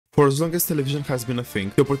For as long as television has been a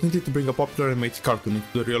thing, the opportunity to bring a popular animated cartoon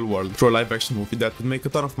into the real world through a live-action movie that would make a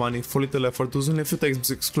ton of money for little effort was only a few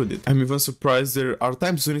textbooks excluded. I'm even surprised there are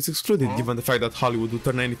times when it's excluded, given the fact that Hollywood would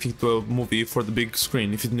turn anything to a movie for the big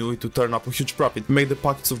screen if it knew it would turn up a huge profit, make the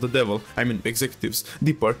pockets of the devil, I mean executives,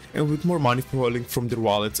 deeper, and with more money falling from their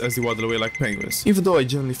wallets as they waddle away like penguins. Even though I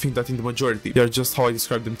generally think that in the majority, they are just how I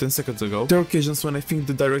described them 10 seconds ago, there are occasions when I think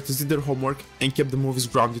the directors did their homework and kept the movies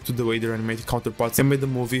grounded to the way their animated counterparts and made the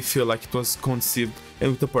movie feel like it was conceived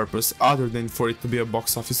and with a purpose other than for it to be a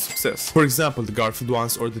box office success. For example, the Garfield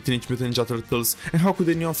ones or the Teenage Mutant Ninja Turtles, and how could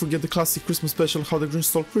anyone forget the classic Christmas special How the Grinch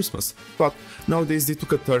Stole Christmas? But nowadays they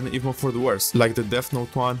took a turn even for the worse, like the Death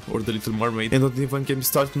Note one or the Little Mermaid, and don't even get me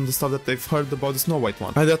started on the stuff that I've heard about the Snow White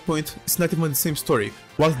one. At that point, it's not even the same story.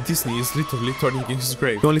 Walt Disney is literally turning in his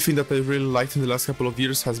grave. The only thing that I really liked in the last couple of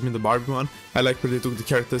years has been the Barbie one. I like where they took the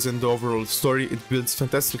characters and the overall story. It builds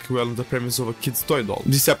fantastically well on the premise of a kid's toy doll.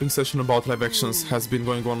 This yapping session about live actions has been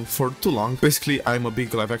going on for too long. Basically, I'm a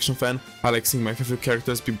big live action fan. I like seeing my favorite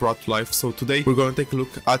characters be brought to life, so today we're going to take a look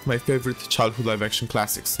at my favorite childhood live action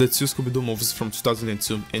classics, the two Scooby Doo movies from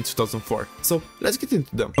 2002 and 2004. So let's get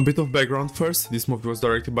into them. A bit of background first. This movie was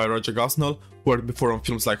directed by Roger Gosnell, who worked before on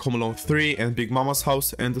films like Home Alone 3 and Big Mama's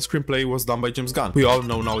House, and the screenplay was done by James Gunn. We all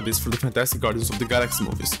know nowadays for the fantastic Guardians of the Galaxy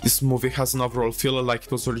movies. This movie has an overall feel like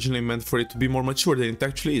it was originally meant for it to be more mature than it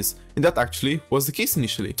actually is, and that actually was the case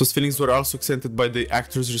initially. Those feelings were also accented by the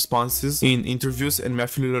actor's responses in interviews and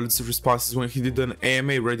Matthew Lillard's responses when he did an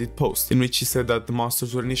AMA Reddit post, in which he said that the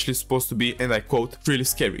monsters were initially supposed to be, and I quote, really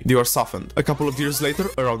scary. They were softened. A couple of years later,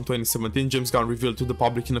 around 2017, James Gunn revealed to the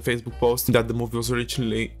public in a Facebook post that the movie was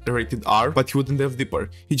originally rated R, but he wouldn't delve deeper.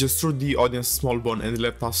 He just threw the audience a small bone and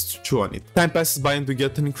left us to chew on it. Time passes by and we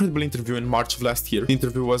get an incredible interview in March of last year. The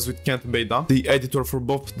interview was with Kent Beda, the editor for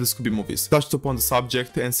both the Scooby movies. Touched upon the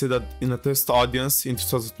subject and said that in a test audience in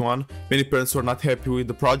 2001, many parents were not happy with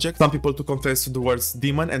the project. Some people took offense to the words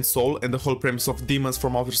demon and soul and the whole premise of demons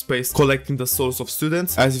from outer space collecting the souls of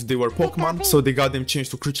students as if they were Pokemon, so they got them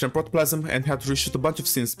changed to creature and protoplasm and had to reshoot a bunch of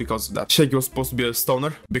scenes because of that. Shaggy was supposed to be a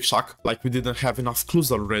stoner, big shock, like we didn't have enough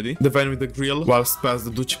clues already. The van with the grill, whilst past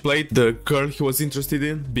the douche plate, the girl he was interested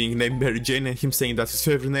in being named Mary Jane and him saying that's his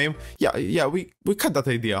favorite name. Yeah, we cut that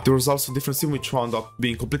idea. There was also a different scene which wound up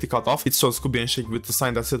being completely cut off. It showed Scooby and Shaggy with a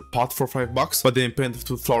sign that said pot for $5, but they painted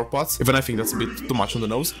to flower pots, even I think that's a bit too much on the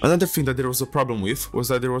nose. Another thing that there was a problem with was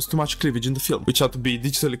that there was too much cleavage in the film, which had to be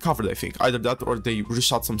digitally covered, I think. Either that or they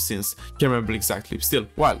reshot some scenes. Can't remember exactly. Still,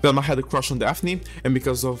 while Velma had a crush on Daphne, and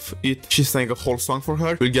because of it, she sang a whole song for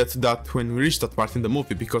her. We'll get to that when we reach that part in the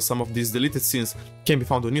movie, because some of these deleted scenes can be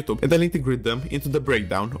found on YouTube, and I'll integrate them into the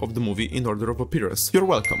breakdown of the movie in order of appearance. You're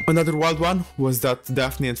welcome. Another wild one was that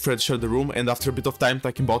Daphne and Fred shared the room, and after a bit of time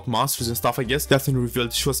talking about monsters and stuff, I guess, Daphne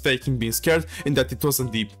revealed she was faking being scared, and that it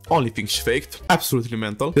wasn't the only thing she faked. Absolutely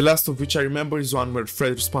mental. The last of which I remember is one where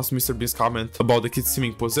Fred responds to Mr. Bean's comment about the kids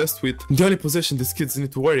seeming possessed with, the only possession these kids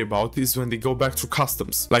need to worry about is when they go back through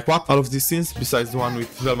customs. Like what? All of these scenes, besides the one with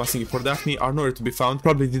Velma singing for Daphne, are nowhere to be found.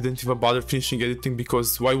 Probably didn't even bother finishing editing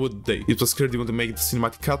because why would they? It was clear they wouldn't make the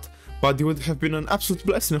cinematic cut, but it would have been an absolute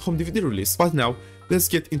blessing in a home DVD release. But now, let's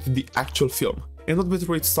get into the actual film. And what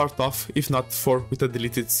better way to start off, if not with a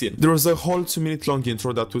deleted scene. There was a whole 2-minute long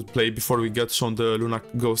intro that would play before we get shown the Luna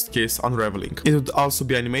ghost case unraveling. It would also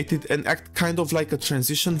be animated and act kind of like a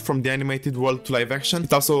transition from the animated world to live action.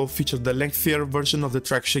 It also featured the lengthier version of the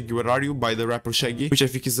track Shaggy Where Are You by the rapper Shaggy, which I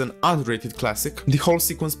think is an underrated classic. The whole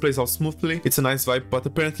sequence plays out smoothly, it's a nice vibe, but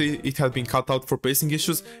apparently it had been cut out for pacing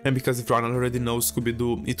issues, and because everyone already knows Scooby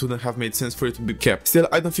Doo, it wouldn't have made sense for it to be kept. Still,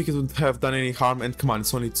 I don't think it would have done any harm, and come on,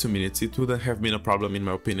 it's only 2 minutes, it wouldn't have been a problem in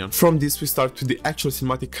my opinion. From this we start with the actual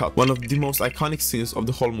cinematic cut, one of the most iconic scenes of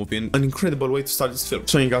the whole movie, and an incredible way to start this film,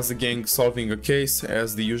 showing us the gang solving a case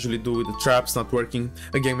as they usually do with the traps not working,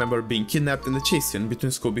 a gang member being kidnapped, and the chase scene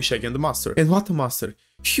between Scooby, Shaggy and the Master. And what a master!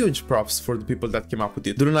 Huge props for the people that came up with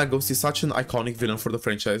it. The Luna Ghost is such an iconic villain for the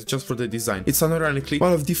franchise just for the design. It's unironically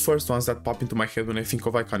one of the first ones that pop into my head when I think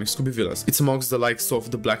of iconic Scooby villains. It's amongst the likes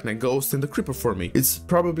of the Black Knight Ghost and the Creeper for me. It's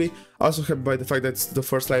probably also helped by the fact that it's the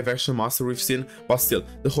first live action monster we've seen, but still,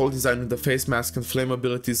 the whole design with the face mask and flame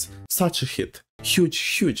abilities, such a hit.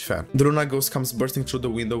 Huge fan. The Luna Ghost comes bursting through the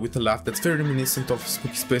window with a laugh that's very reminiscent of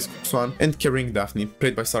Spooky Space Cook's one, and carrying Daphne,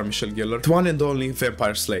 played by Sarah Michelle Gellar, the one and only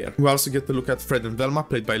Vampire Slayer. We also get to look at Fred and Velma,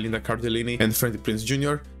 played by Linda Cardellini and Freddie Prinze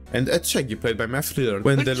Jr., and at Shaggy, played by Matthew Lillard,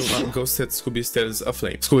 when the Luna ghost sets Scooby's tails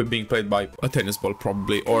aflame. Scooby being played by a tennis ball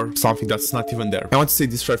probably, or something that's not even there. I want to say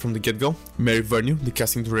this right from the get-go. Mary Vernew, the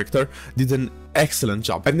casting director, did an excellent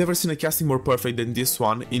job. I've never seen a casting more perfect than this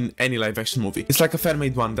one in any live-action movie. It's like a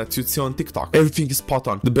fan-made one that you'd see on TikTok. Everything is spot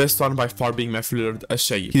on. The best one by far being Matthew Lillard as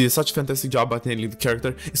Shaggy. He did such a fantastic job at nailing the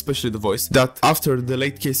character, especially the voice, that after the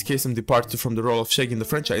late Casey Kasem departure from the role of Shaggy in the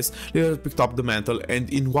franchise, Lillard picked up the mantle, and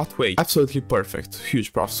in what way? Absolutely perfect.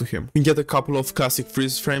 Huge props to him. We get a couple of classic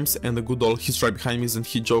freeze frames and a good old "he's right behind me, isn't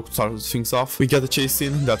he" joke to start things off. We get a chase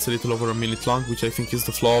scene that's a little over a minute long, which I think is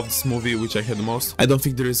the flaw of this movie, which I had the most. I don't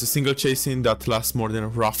think there is a single chase scene that lasts more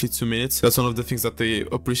than roughly 2 minutes. That's one of the things that they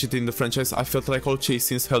appreciate in the franchise. I felt like all chase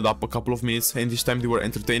scenes held up a couple of minutes, and each time they were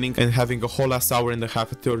entertaining, and having a whole last hour and a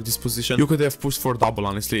half at your disposition, you could have pushed for double,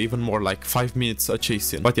 honestly, even more, like 5 minutes a chase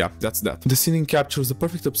scene. But yeah, that's that. The scene captures the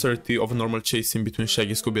perfect absurdity of a normal chase scene between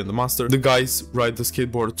Shaggy, Scooby, and the monster. The guys ride the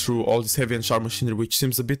skateboard through all this heavy and sharp machinery, which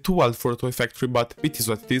seems a bit too wild for a toy factory, but it is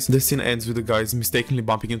what it is. The scene ends with the guys mistakenly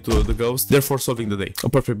bumping into the ghost, therefore solving the day. A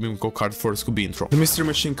perfect bingo card for a Scooby intro. The mystery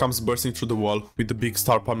machine comes bursting through the wall with the big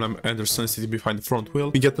star problem and their son sitting behind the front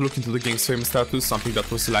wheel. We get a look into the gang's famous status, something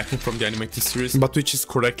that was lacking from the animated series, but which is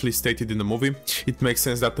correctly stated in the movie. It makes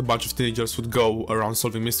sense that a bunch of teenagers would go around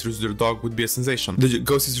solving mysteries with their dog would be a sensation. The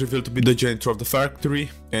ghost is revealed to be the janitor of the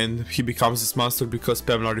factory, and he becomes this monster because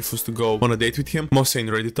Pamela refused to go on a date with him, most saying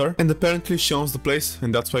Redditor, and apparently she owns the place,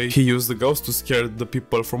 and that's why he used the ghost to scare the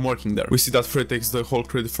people from working there. We see that Fred takes the whole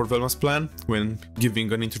credit for Velma's plan when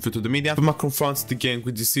giving an interview to the media. Velma confronts the gang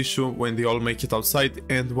with this issue when they all make it outside,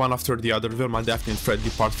 and one after the other, Velma, Daphne, and Fred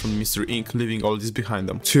depart from Mystery Inc., leaving all this behind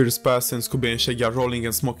them. 2 years pass, and Scooby and Shaggy are rolling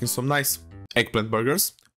and smoking some nice eggplant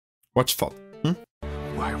burgers. What you thought?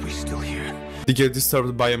 Why are we still here? They get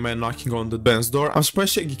disturbed by a man knocking on the van's door. I'm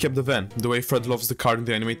surprised Shaggy kept the van. The way Fred loves the car in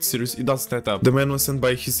the animated series, it doesn't add up. The man was sent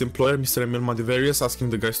by his employer, Mr. Emil Madiverius,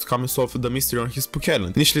 asking the guys to come and solve the mystery on his Spook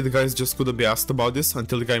Island. Initially, the guys just couldn't be asked about this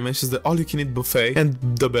until the guy mentions the all-you-can-eat buffet, and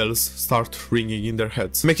the bells start ringing in their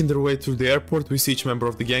heads. Making their way through the airport, we see each member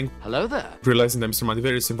of the gang. Hello there. Realizing that Mr.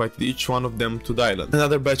 Madiverius invited each one of them to the island.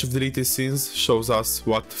 Another batch of deleted scenes shows us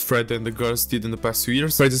what Fred and the girls did in the past few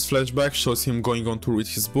years. Fred's flashback shows him going on tour with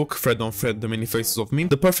his book, Fred on Fred, The Many Faces of Me.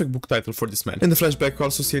 The perfect book title for this man. In the flashback, we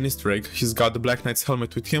also see an Easter egg. He's got the Black Knight's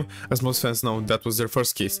helmet with him. As most fans know, that was their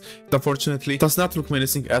first case. It unfortunately does not look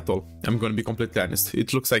menacing at all. I'm gonna be completely honest.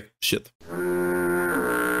 It looks like shit.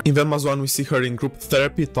 In Velma's one, we see her in group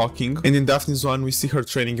therapy talking, and in Daphne's one, we see her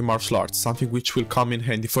training in martial arts, something which will come in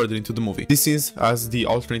handy further into the movie. These scenes, as the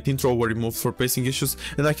alternate intro, were removed for pacing issues,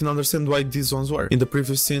 and I can understand why these ones were. In the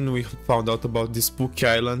previous scene, we found out about this spooky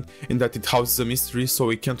island and that it houses a mystery, so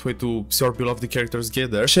we can't wait to see our beloved characters get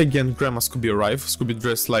there. Shaggy and Grandma Scooby arrive. Scooby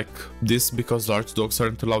dressed like this because large dogs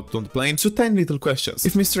aren't allowed on the plane. 2 tiny little questions.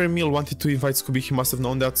 If Mr. Emil wanted to invite Scooby, he must have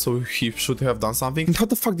known that, so he should have done something. And how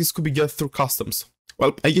the fuck did Scooby get through customs?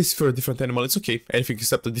 Well, I guess if you're a different animal, it's okay, anything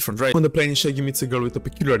except a different race. On the plane, Shaggy meets a girl with a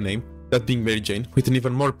peculiar name, that being Mary Jane, with an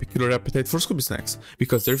even more peculiar appetite for Scooby snacks,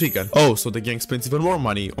 because they're vegan. Oh, so the gang spends even more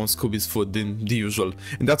money on Scooby's food than the usual,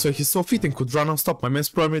 and that's why he's so fit and could run non-stop. My man's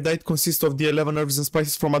primary diet consists of the 11 herbs and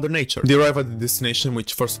spices from Mother Nature. They arrive at the destination,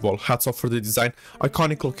 which, first of all, hats off for the design,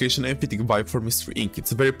 iconic location, and fitting vibe for Mystery Inc.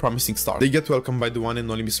 It's a very promising start. They get welcomed by the one and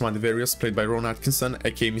only Mr. Madiverius, played by Ron Atkinson,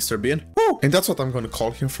 aka Mr. Bean. Woo! And that's what I'm gonna call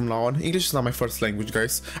him from now on. English is not my first language,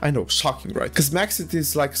 guys. I know, shocking, right? Because my accent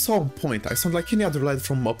is like so on point. I sound like any other lad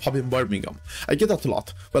from a pub in Birmingham. I get that a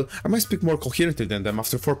lot. Well, I might speak more coherently than them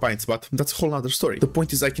after 4 pints, but that's a whole other story. The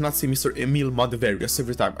point is I cannot say Mr. Emil Madiverius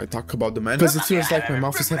every time I talk about the man, because it feels like my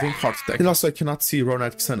mouth is having a heart attack. And also I cannot see Ron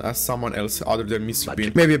Atkinson as someone else other than Mr.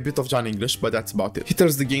 Bean. Maybe a bit of John English, but that's about it. He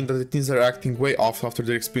tells the gang that the teens are acting way off after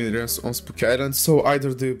their experience on Spooky Island, so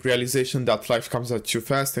either the realization that life comes at you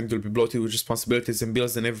fast and you'll be bloated with responsibilities and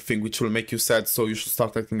bills and everything which will make you sad, so you should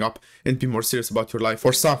start acting up and be more serious about your life,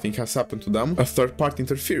 or something has happened to them, a third party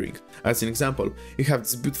interfering. As an example, you have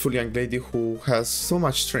this beautiful young lady who has so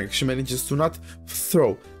much strength, she manages to not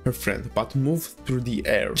throw her friend, but move through the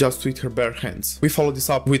air, just with her bare hands. We follow this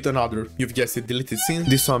up with another, you've guessed it, deleted scene,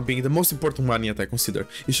 this one being the most important one yet I consider.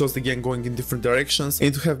 It shows the gang going in different directions,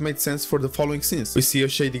 and to have made sense for the following scenes. We see a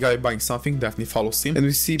shady guy buying something, Daphne follows him, and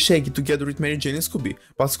we see Shaggy together with Mary Jane and Scooby,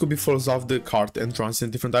 but Scooby falls off the cart and runs in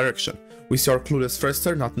a different direction. We see our clueless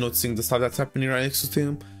Frester not noticing the stuff that's happening right next to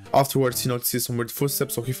him. Afterwards, he notices some weird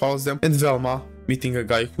footsteps, so he follows them, and Velma meeting a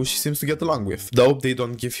guy who she seems to get along with, though they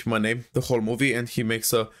don't give him a name the whole movie, and he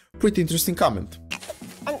makes a pretty interesting comment.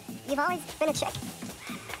 And you've always been a chick.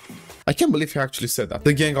 I can't believe he actually said that.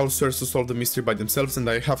 The gang also starts to solve the mystery by themselves, and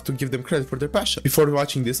I have to give them credit for their passion. Before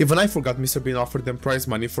watching this, even I forgot Mr. Bean offered them prize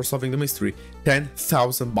money for solving the mystery.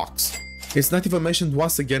 10,000 bucks. It's not even mentioned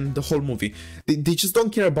once again the whole movie. They just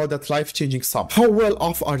don't care about that life-changing sum. How well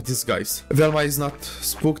off are these guys? Velma is not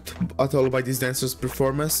spooked at all by this dancer's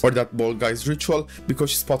performance or that bald guy's ritual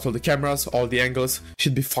because she spots all the cameras, all the angles.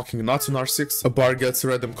 She'd be fucking nuts on R6. A bar gets a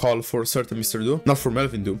random call for a certain Mr. Do. Not for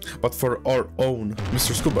Melvin Do, but for our own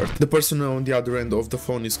Mr. Scoobert. The person on the other end of the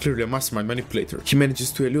phone is clearly a mastermind manipulator. He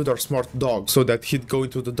manages to elude our smart dog so that he'd go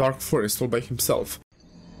into the dark forest all by himself,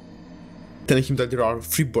 telling him that there are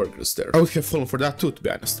free burgers there. I would have fallen for that too, to be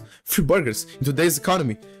honest. Free burgers in today's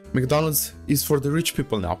economy. McDonald's is for the rich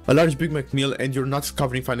people now. A large Big Mac meal and you're not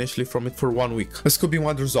recovering financially from it for 1 week. As Scooby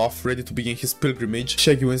wanders off, ready to begin his pilgrimage,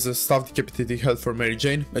 Shaggy wins a stuffed decapitated head for Mary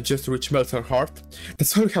Jane, a gesture which melts her heart.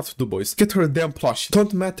 That's all you have to do, boys. Get her a damn plushie.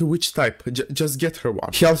 Don't matter which type, just get her one.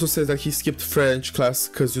 He also says that he skipped French class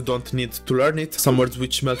cause you don't need to learn it, some words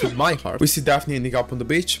which melted my heart. We see Daphne ending up on the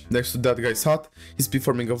beach, next to that guy's hut. He's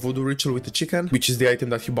performing a voodoo ritual with a chicken, which is the item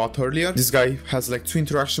that he bought earlier. This guy has like 2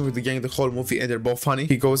 interactions with the gang the whole movie and they're both funny.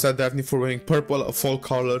 He goes at Daphne for wearing purple, a fall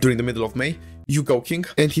color during the middle of May. You go, King.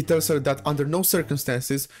 And he tells her that under no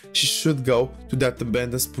circumstances she should go to that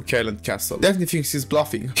abandoned Spooky Island castle. Daphne thinks he's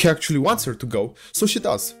bluffing. He actually wants her to go, so she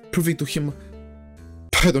does, proving to him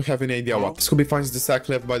I don't have any idea what. Scooby finds the sack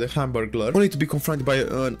left by the Hamburglar, only to be confronted by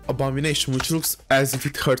an abomination which looks as if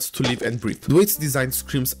it hurts to live and breathe. The way it's designed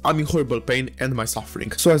screams, I'm in horrible pain and my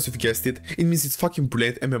suffering. So as you've guessed it means it's fucking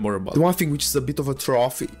brilliant and memorable. The one thing which is a bit of a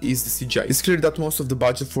throw-off is the CGI. It's clear that most of the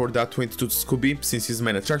budget for that went to Scooby, since he's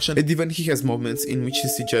main attraction, and even he has moments in which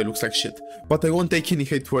his CGI looks like shit. But I won't take any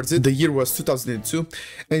hate towards it. The year was 2002,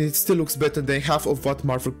 and it still looks better than half of what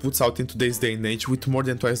Marvel puts out in today's day and age with more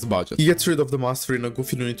than twice the budget. He gets rid of the monster in a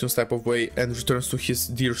goofy Looney Tunes type of way and returns to his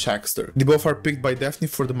dear Shagster. They both are picked by Daphne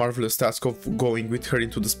for the marvelous task of going with her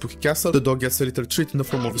into the spooky castle. The dog gets a little treat in the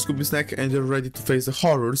form of a Scooby snack and they're ready to face the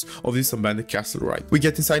horrors of this abandoned castle ride. We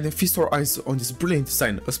get inside and feast our eyes on this brilliant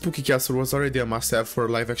design. A spooky castle was already a must-have for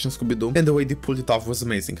a live-action Scooby Doo, and the way they pulled it off was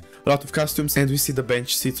amazing. A lot of costumes, and we see the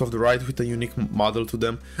bench seats of the ride with a unique model to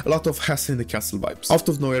them. A lot of hassle in the castle vibes. Out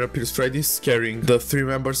of nowhere appears Freddy, scaring the 3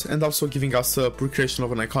 members and also giving us a recreation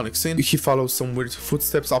of an iconic scene. He follows some weird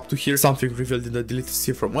footsteps up to here, something revealed in the deleted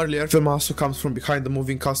scene from earlier. Velma also comes from behind the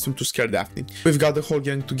moving costume to scare Daphne. We've got the whole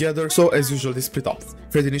gang together, so as usual they split up.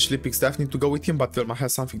 Fred initially picks Daphne to go with him, but Velma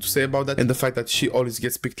has something to say about that and the fact that she always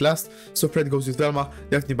gets picked last, so Fred goes with Velma,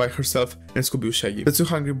 Daphne by herself, and Scooby with Shaggy. The 2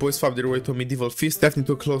 hungry boys find their way to a medieval feast, Daphne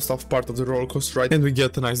to a closed off part of the roller coaster ride, and we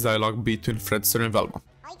get a nice dialogue between Fredster and Velma.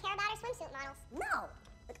 All you care about are swimsuit models? No!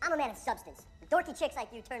 Look, I'm a man of substance. Dorky chicks like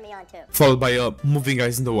you turn me on too. Followed by a moving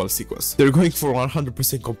eyes in the wall sequence. They're going for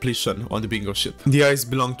 100% completion on the bingo shit. The eyes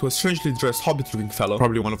belong to a strangely dressed hobbit-looking fellow,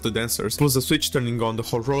 probably one of the dancers. Pulls the switch, turning on the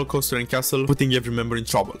whole roller coaster and castle, putting every member in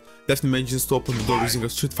trouble. Daphne manages to open the door using a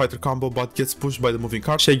Street Fighter combo, but gets pushed by the moving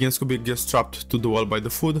car. Shaggy and Scooby get strapped to the wall by the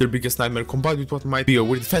food, their biggest nightmare combined with what might be a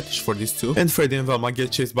weird fetish for these two. And Freddy and Velma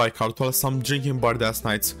get chased by a cart while some drinking bard-ass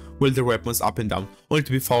knights wield their weapons up and down, only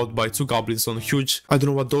to be followed by 2 goblins on a huge, I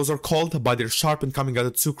don't know what those are called, but they're sharp and coming at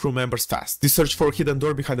the 2 crew members fast. They search for a hidden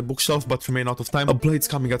door behind the bookshelf but remain out of time. A blade's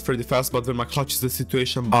coming at Freddy fast, but Velma clutches the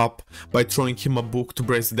situation up by throwing him a book to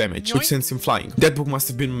brace the damage, which sends him flying. That book must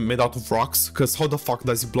have been made out of rocks, cause how the fuck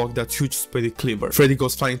does he block that huge spade cleaver? Freddy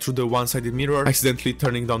goes flying through the one-sided mirror, accidentally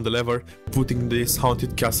turning down the lever, putting this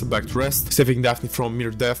haunted castle back to rest, saving Daphne from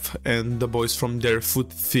mere death and the boys from their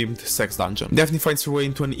food-themed sex dungeon. Daphne finds her way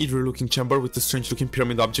into an eerie-looking chamber with a strange-looking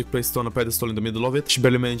pyramid object placed on a pedestal in the middle of it. She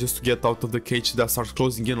barely manages to get out of the cage that starts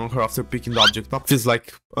closing in on her after picking the object up. Feels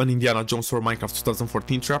like an Indiana Jones or Minecraft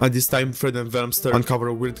 2014 trap. At this time, Fred and Velmster uncover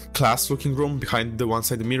a weird class-looking room behind the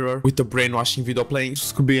one-sided mirror with a brainwashing video playing.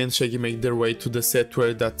 Scooby and Shaggy make their way to the set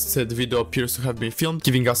where that said video appears to have been filmed,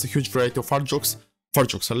 giving us a huge variety of fart jokes. Fart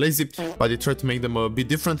jokes are lazy, but they try to make them a bit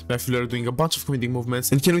different. Matthew are doing a bunch of comedic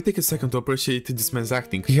movements, and can we take a second to appreciate this man's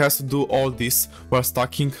acting? He has to do all this while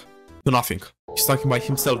talking to nothing. He's talking by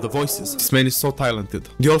himself, the voices. This man is so talented.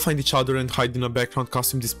 They all find each other and hide in a background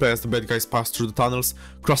costume display as the bad guys pass through the tunnels,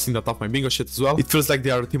 crossing that off my bingo shit as well. It feels like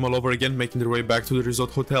they are a team all over again, making their way back to the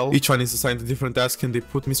resort hotel. Each one is assigned a different task and they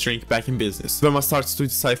put Mr. Ink back in business. Velma starts to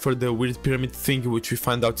decipher the weird pyramid thing, which we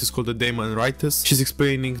find out is called the Daemon Ritus. She's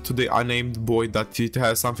explaining to the unnamed boy that it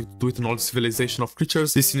has something to do with an old civilization of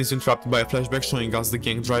creatures. This scene is interrupted by a flashback showing us the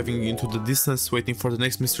gang driving into the distance, waiting for the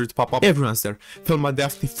next mystery to pop up. Everyone's there. Velma,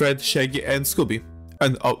 Daphne, Fred, Shaggy, and Scooby.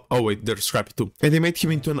 And oh wait, they're Scrappy too. And they made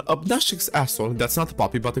him into an obnoxious asshole that's not a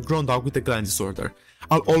puppy but a grown dog with a gland disorder.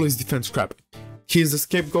 I'll always defend Scrappy. He is the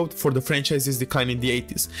scapegoat for the franchise's decline in the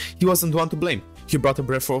 80s. He wasn't the one to blame. He brought a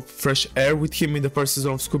breath of fresh air with him in the first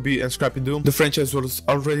season of Scooby and Scrappy Doo. The franchise was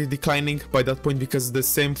already declining by that point because the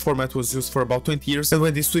same format was used for about 20 years, and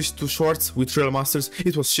when they switched to shorts with real masters,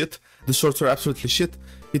 it was shit. The shorts were absolutely shit.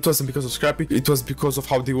 It wasn't because of Scrappy, it was because of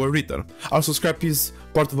how they were written. Also, Scrappy is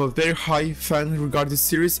part of a very high fan-regarded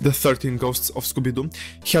series, The 13 Ghosts of Scooby Doo.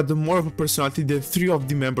 He had more of a personality than 3 of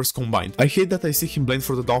the members combined. I hate that I see him blamed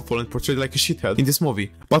for the downfall and portrayed like a shithead in this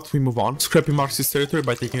movie, but we move on. Scrappy marks his territory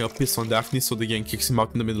by taking a piss on Daphne, so the gang kicks him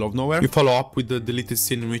out in the middle of nowhere. We follow up with the deleted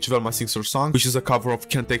scene in which Velma sings her song, which is a cover of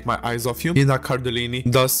Can't Take My Eyes Off You. Nina Cardellini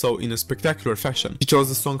does so in a spectacular fashion. She chose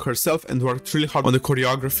the song herself and worked really hard on the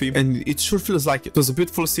choreography, and it sure feels like it. It was a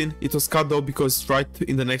beautiful scene. It was cut though because right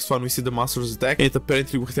in the next one we see the monsters attack, and it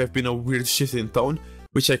apparently would have been a weird shift in tone,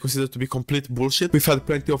 which I consider to be complete bullshit. We've had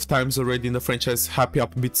plenty of times already in the franchise happy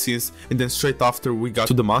upbeat scenes, and then straight after we got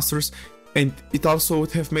to the monsters. And it also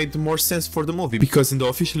would have made more sense for the movie, because in the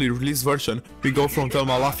officially released version, we go from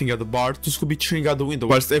Velma laughing at the bar to Scooby cheering out the window,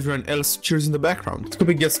 whilst everyone else cheers in the background.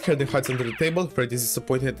 Scooby gets scared and hides under the table. Fred is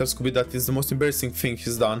disappointed and tells Scooby that is the most embarrassing thing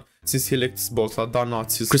he's done since he licked his balls at Don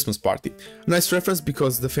Knotts' Christmas party. Nice reference,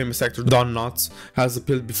 because the famous actor Don Knotts has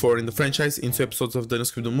appeared before in the franchise in 2 episodes of the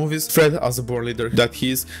Scooby Doo movies. Fred, as a born leader that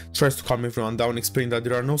he is, tries to calm everyone down, explaining that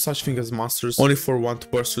there are no such thing as monsters, only for one to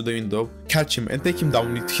burst through the window, catch him, and take him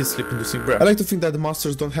down with his sleep-inducing breath. I like to think that the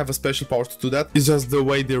monsters don't have a special power to do that. It's just the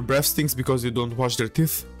way their breath stinks because you don't wash their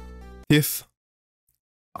teeth.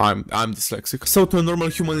 I'm dyslexic. So to a normal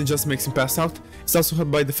human it just makes him pass out. It's also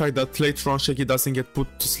helped by the fact that later on Shaggy doesn't get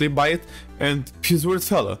put to sleep by it, and he's a weird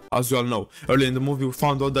fella, as you all know. Earlier in the movie we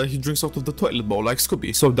found out that he drinks out of the toilet bowl like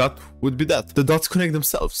Scooby, so that would be that. The dots connect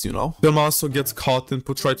themselves, you know. Velma also gets caught and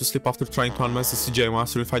put right to sleep after trying to unmask the CGI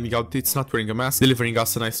monster and finding out it's not wearing a mask, delivering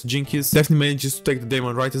us a nice jinkies. Daphne manages to take the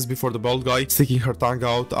demon Wright before the bald guy, sticking her tongue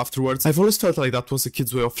out afterwards. I've always felt like that was a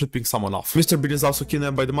kid's way of flipping someone off. Mr. Bean is also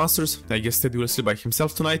kidnapped by the monsters. I guess Teddy will sleep by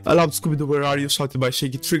himself tonight. A loud Scooby Doo Where Are You shouted by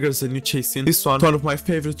Shaggy triggers a new chase scene. This one of my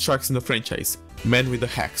favorite tracks in the franchise. Man with the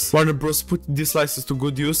Hacks. Warner Bros put these licenses to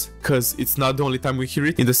good use, cause it's not the only time we hear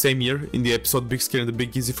it. In the same year, in the episode Big Scare and the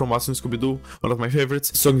Big Easy from Us and Scooby Doo, one of my favorites,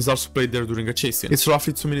 the song is also played there during a chase scene. It's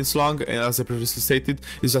roughly 2 minutes long, and as I previously stated,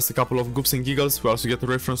 it's just a couple of goops and giggles. We also get a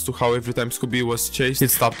reference to how every time Scooby was chased, it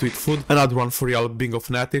stopped to eat food. Another one for real bingo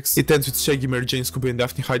fanatics. It ends with Shaggy, Mary Jane, Scooby and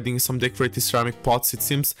Daphne hiding in some decorated ceramic pots, it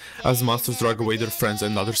seems, as monsters drag away their friends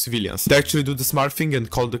and other civilians. They actually do the smart thing and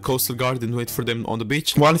call the Coastal Guard and wait for them on the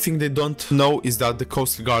beach. One thing they don't know is that the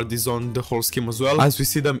Coastal Guard is on the whole scheme as well, as we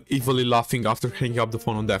see them evilly laughing after hanging up the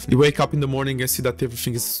phone on Daphne. We wake up in the morning and see that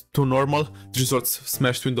everything is too normal. The resort's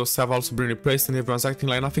smashed windows have also been replaced and everyone's acting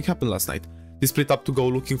like nothing happened last night. They split up to go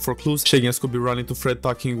looking for clues. Shaggy and Scooby run into Fred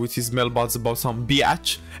talking with his male buds about some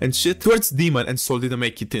biatch and shit. Towards Demon and Soul didn't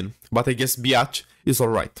make it in, but I guess biatch is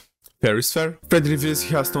alright. Fair is fair. Fred reveals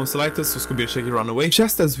he has tonsillitis, so Scooby and Shaggy run away,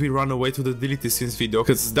 just as we run away to the deleted scenes video,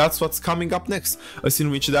 cause that's what's coming up next. A scene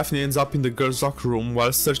in which Daphne ends up in the girls' locker room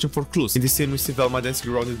while searching for clues. In this scene we see Velma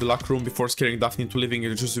dancing around in the locker room before scaring Daphne into leaving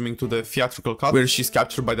and resuming to the theatrical cut, where she's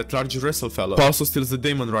captured by that large wrestle fella, who also steals the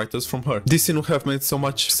Demon Writers from her. This scene would have made so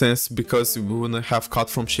much sense because we wouldn't have cut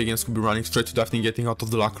from Shaggy and Scooby running straight to Daphne getting out of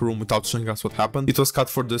the locker room without showing us what happened. It was cut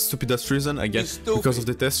for the stupidest reason, again, because of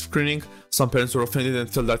the test screening. Some parents were offended and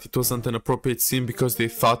felt that it wasn't an appropriate scene because they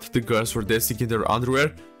thought the girls were dancing in their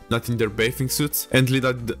underwear, not in their bathing suits, and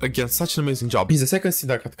Lida did again such an amazing job. It's the second scene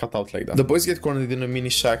that got cut out like that. The boys get cornered in a mini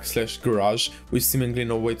shack slash garage with seemingly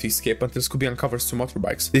no way to escape until Scooby uncovers 2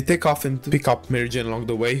 motorbikes. They take off and pick up Mary Jane along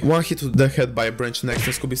the way. One hit to the head by a branch next,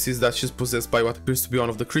 and Scooby sees that she's possessed by what appears to be one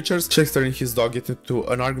of the creatures. Chester and his dog get into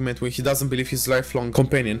an argument when he doesn't believe his lifelong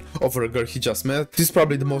companion over a girl he just met. This is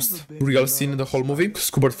probably the most real scene in the whole movie.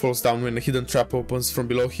 Scoobert falls down when a hidden trap opens from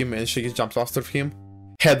below him and Shaggy jumps after him,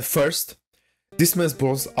 head first. This man's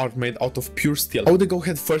balls are made out of pure steel. How would they go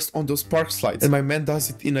head first on those park slides? And my man does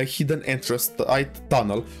it in a hidden entrance tight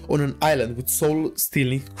tunnel on an island with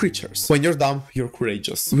soul-stealing creatures. When you're dumb, you're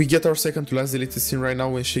courageous. We get our second to last deleted scene right now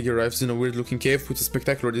when Shaggy arrives in a weird looking cave with a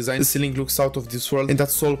spectacular design. The ceiling looks out of this world and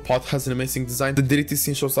that soul pot has an amazing design. The deleted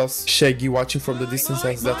scene shows us Shaggy watching from the distance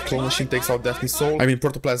as that claw machine takes out Daphne's soul,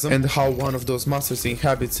 protoplasm, and how one of those monsters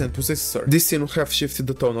inhabits and possesses her. This scene would have shifted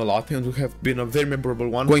the tone a lot and would have been a very memorable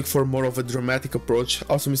one, going for more of a dramatic approach.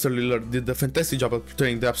 Also, Mr. Lillard did a fantastic job at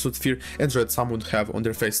portraying the absolute fear and dread some would have on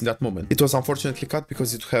their face in that moment. It was unfortunately cut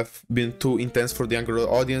because it would have been too intense for the younger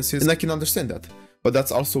audiences, and I can understand that. but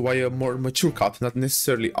that's also why a more mature cut, not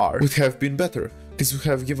necessarily R, would have been better. This would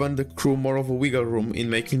have given the crew more of a wiggle room in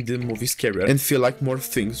making the movie scarier and feel like more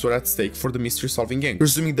things were at stake for the mystery solving gang.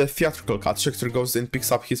 Resuming the theatrical cut, Schechter goes and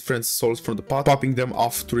picks up his friend's souls from the pot, popping them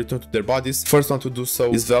off to return to their bodies. First one to do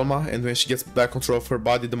so is Velma, and when she gets back control of her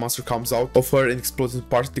body, the monster comes out of her and explodes in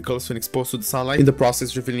particles when exposed to the sunlight, in the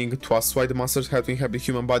process revealing to us why the monsters had to inhabit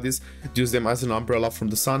human bodies, use them as an umbrella from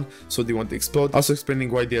the sun so they won't explode, also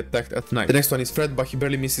explaining why they attacked at night. The next one is Fred, but he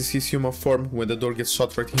barely misses his human form when the door gets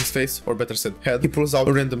shot right in his face, or better said head. He pulls out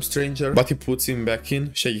a random stranger, but he puts him back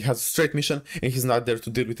in. Shaggy has a straight mission and he's not there to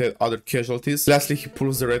deal with other casualties. Lastly, he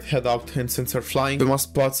pulls the red head out and sends her flying. Velma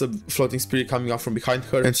spots a floating spirit coming out from behind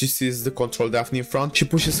her and she sees the control Daphne in front. She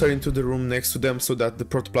pushes her into the room next to them so that the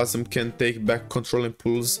protoplasm can take back control and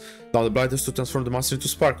pulls down the blinders to transform the monster into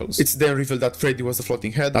sparkles. It's then revealed that Freddy was the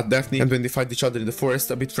floating head, not Daphne, and when they fight each other in the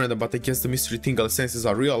forest, a bit random but I guess the mystery tingle senses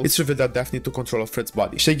are real, it's revealed that Daphne took control of Fred's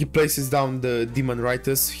body. Shaggy places down the demon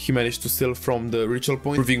Wrightus he managed to steal from the ritual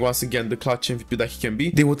point, proving once again the clutch MVP that he can be.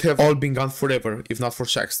 They would have all been gone forever if not for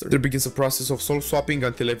Schechter. There begins a process of soul swapping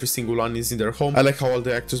until every single one is in their home. I like how all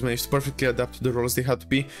the actors managed to perfectly adapt to the roles they had to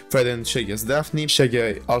be. Fred and Shaggy as Daphne,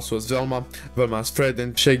 Shaggy also as Velma, Velma as Fred,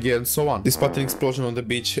 and Shaggy and so on. They spot an explosion on the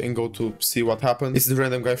beach and go to see what happened. It's the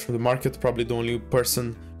random guy from the market, probably the only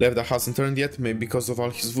person left that hasn't turned yet, maybe because of all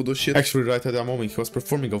his voodoo shit. Actually, right at that moment he was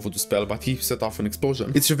performing a voodoo spell, but he set off an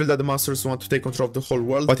explosion. It's revealed that the monsters want to take control of the whole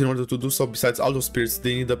world, but in order to do so, besides all those spirits,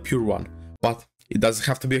 they need a pure one. But it doesn't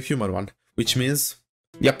have to be a human one, which means,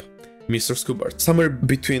 yep, Mr. Scoobert. Somewhere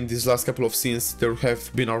between these last couple of scenes, there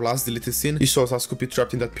have been our last deleted scene. It shows us Scooby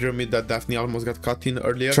trapped in that pyramid that Daphne almost got cut in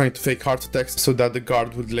earlier, trying to fake heart attacks so that the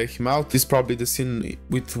guard would lay him out. This is probably the scene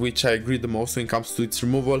with which I agree the most when it comes to its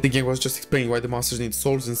removal. The gang was just explaining why the monsters need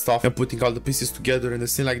souls and stuff, and putting all the pieces together, and a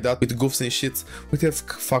scene like that with goofs and shits would have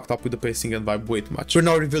fucked up with the pacing and vibe way too much. We're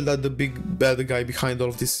now revealed that the big bad guy behind all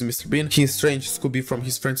of this is Mr. Bean. He estranged Scooby from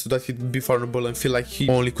his friends so that he'd be vulnerable and feel like he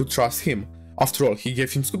only could trust him. After all, he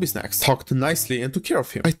gave him Scooby snacks, talked nicely, and took care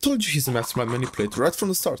of him. I told you he's a mastermind manipulator right from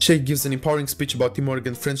the start. Shaggy gives an empowering speech about teamwork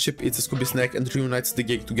and friendship, eats a Scooby snack, and reunites the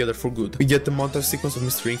gang together for good. We get the montage sequence of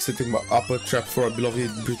Mr. Ink setting up a trap for a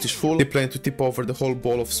beloved British fool. They plan to tip over the whole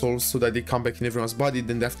ball of souls so that they come back in everyone's body.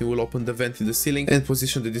 Then Daphne will open the vent in the ceiling and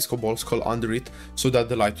position the disco ball skull under it so that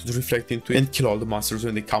the light would reflect into it and kill all the monsters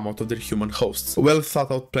when they come out of their human hosts. A well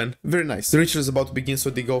thought out plan, very nice. The ritual is about to begin,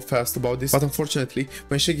 so they go fast about this, but unfortunately,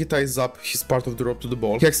 when Shaggy ties up his part of the rope to the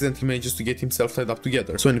ball, he accidentally manages to get himself tied up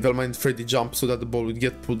together. So when Velma and Freddy jump so that the ball would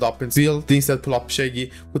get pulled up and Bill, they instead pull up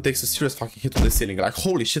Shaggy, who takes a serious fucking hit on the ceiling. Like,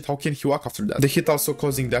 holy shit, how can he walk after that? The hit also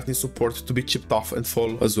causing Daphne's support to be chipped off and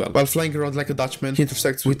fall as well. While flying around like a Dutchman, he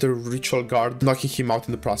intersects with a ritual guard, knocking him out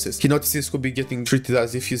in the process. He notices Scooby getting treated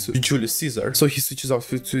as if he's Julius Caesar, so he switches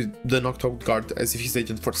outfits to the knocked out guard as if he's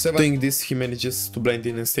Agent 47. Doing this, he manages to blend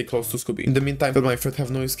in and stay close to Scooby. In the meantime, Velma and Fred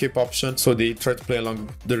have no escape option, so they try to play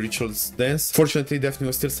along the ritual's dance. Fortunately, Daphne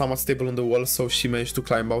was still somewhat stable on the wall, so she managed to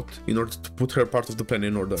climb out in order to put her part of the plan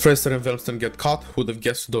in order. Frester and Velmston get caught. Who'd have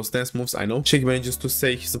guessed those dance moves? I know. Shaggy manages to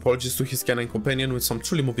say his apologies to his canine companion with some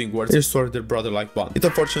truly moving words and restore their brother-like bond. It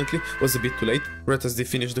unfortunately was a bit too late. Right as they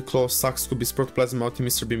finish the claw, sucks Scooby's protoplasm out and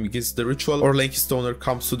Mr. Bean begins the ritual. Our lanky stoner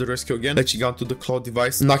comes to the rescue again, latching onto the claw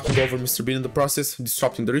device, knocking over Mr. Bean in the process,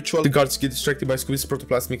 disrupting the ritual. The guards get distracted by Scooby's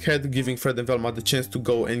protoplasmic head, giving Fred and Velma the chance to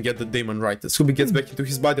go and get the demon Wrightus. Scooby gets back into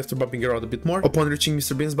his body after bumping around a bit more. Upon reaching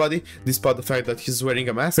Mr. Bean's body, despite the fact that he's wearing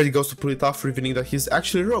a mask, Freddy goes to pull it off, revealing that he's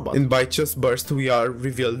actually a robot. And by chest burst, we are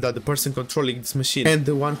revealed that the person controlling this machine and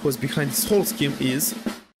the one who was behind this whole scheme is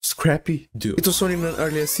Scrappy Doo. It was shown in an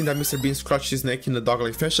earlier scene that Mr. Bean scratched his neck in a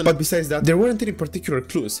dog-like fashion, but besides that, there weren't any particular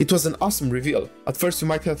clues. It was an awesome reveal. At first, you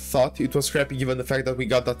might have thought it was Scrappy given the fact that we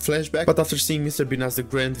got that flashback, but after seeing Mr. Bean as the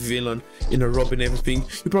grand villain in a robe and everything,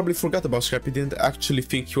 you probably forgot about Scrappy, didn't actually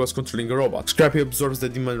think he was controlling a robot. Scrappy absorbs the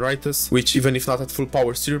demon Wrightus, which, even if not at full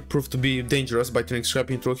power still, proved to be dangerous by turning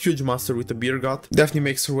Scrappy into a huge monster with a beer gut. Daphne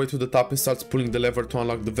makes her way to the top and starts pulling the lever to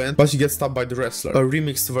unlock the vent, but she gets stopped by the wrestler. A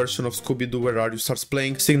remixed version of Scooby Doo Where Are You starts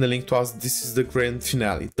playing, signaling to us this is the grand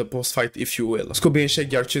finale, the post-fight if you will. Scooby and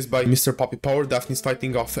Shaggy are chased by Mr. Poppy Power, Daphne's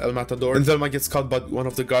fighting off El Matador, and Velma gets caught by one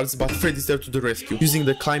of the guards, but Freddy's there to the rescue, using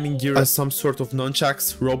the climbing gear as some sort of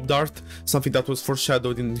nunchucks, rope dart, something that was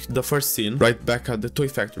foreshadowed in the first scene, right back at the toy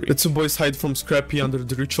factory. The two boys hide from Scrappy under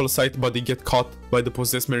the ritual site, but they get caught by the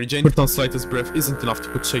possessed Mary Jane. Burton's slightest breath isn't enough to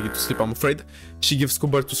put Shaggy to sleep, I'm afraid. She gives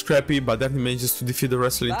Scooby to Scrappy, but Daphne manages to defeat the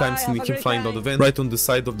wrestler in time, sending him flying down the vent, right on the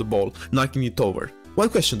side of the ball, knocking it over. One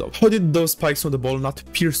question though, how did those spikes on the ball not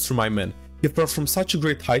pierce through my man? He fell from such a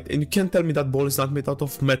great height and you can't tell me that ball is not made out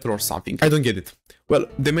of metal or something. I don't get it. Well,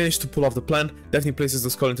 they managed to pull off the plan. Daphne places the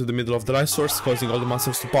skull into the middle of the light source, causing all the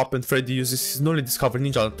monsters to pop, and Freddy uses his newly discovered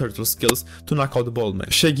Ninja Turtle skills to knock out the bald man.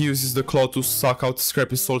 Shaggy uses the claw to suck out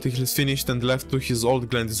Scrappy's soul till he's finished and left to his old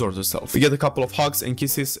Glenn disorder self. We get a couple of hugs and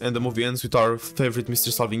kisses, and the movie ends with our favorite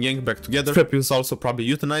mystery solving gang back together. Scrappy was also probably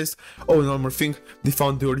euthanized. Oh, and one more thing, they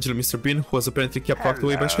found the original Mr. Bean, who was apparently kept locked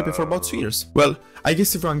away by Scrappy for about 2 years. Well, I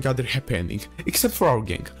guess everyone got their happy ending, except for our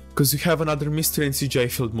gang, because we have another mystery and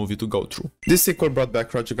CGI-filled movie to go through. This sequel brought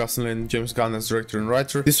back Roger Gosling and James Gunn as director and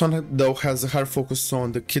writer. This one, though, has a higher focus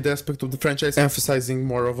on the kid aspect of the franchise, emphasizing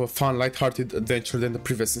more of a fun, light-hearted adventure than the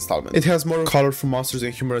previous installment. It has more colorful monsters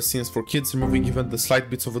and humorous scenes for kids, removing even the slight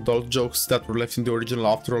bits of adult jokes that were left in the original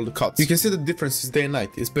after all the cuts. You can see the differences day and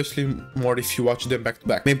night, especially more if you watch them back to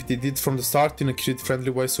back. Maybe they did from the start in a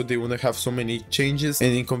kid-friendly way so they wouldn't have so many changes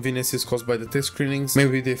and inconveniences caused by the test screenings.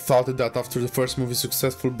 Maybe they thought that after the first movie's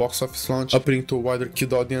successful box office launch, appealing to a wider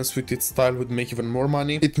kid audience with its style would make even more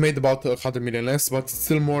money. It made about 100 million less, but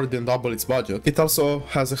still more than double its budget. It also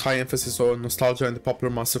has a high emphasis on nostalgia and the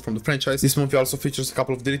popular monster from the franchise. This movie also features a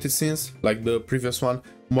couple of deleted scenes, like the previous one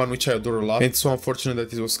which I adore a lot, and it's so unfortunate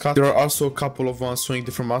that it was cut. There are also a couple of ones showing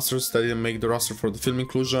different monsters that didn't make the roster for the film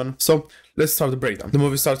inclusion. So let's start the breakdown. The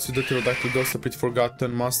movie starts with the pterodactyl ghost, a pretty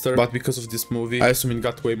forgotten monster, but because of this movie, I assume it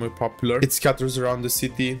got way more popular. It scatters around the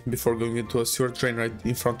city before going into a sewer train right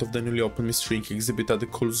in front of the newly opened Mystery Inc. exhibit at the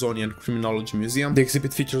Colzonian Criminology Museum. The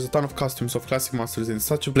exhibit features a ton of costumes of classic monsters, and it's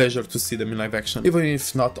such a pleasure to see them in live action, even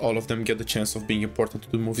if not all of them get the chance of being important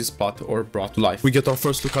to the movie's plot or brought to life. We get our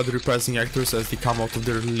first look at the reprising actors as they come out of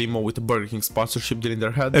their limo with a Burger King sponsorship deal in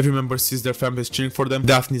their head. Every member sees their fanbase cheering for them.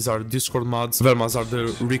 Daphne's are Discord mods, Velma's are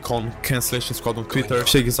the Recon cancellation squad on Twitter,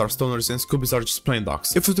 Shaggy's are stoners, and Scooby's are just plain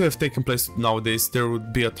dogs. If it would have taken place nowadays, there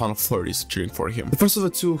would be a ton of furries cheering for him. The first of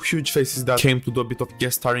the two huge faces that came to do a bit of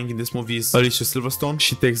guest starring in this movie is Alicia Silverstone.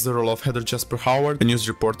 She takes the role of Heather Jasper Howard, a news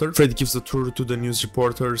reporter. Freddy gives a tour to the news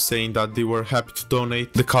reporter, saying that they were happy to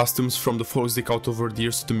donate the costumes from the folks they caught over the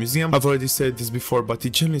years to the museum. I've already said this before, but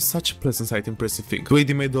it generally is such a pleasant sight, impressive thing. The way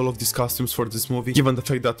they made all of these costumes for this movie, given the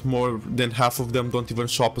fact that more than half of them don't even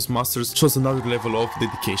show up as monsters, shows another level of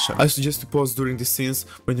dedication. I suggest you pause during these scenes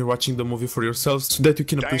when you're watching the movie for yourselves so that you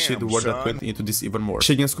can appreciate the work that went into this even more.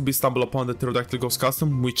 Shaggy and Scooby stumble upon the pterodactyl ghost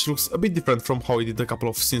costume, which looks a bit different from how it did a couple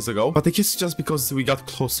of scenes ago, but I guess it's just because we got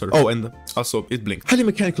closer. Oh, and also it blinked. Highly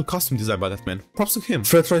mechanical costume design by that man. Props to him.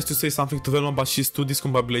 Fred tries to say something to Velma, but she's too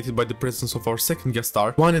discombobulated by the presence of our second guest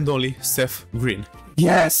star, one and only Seth Green.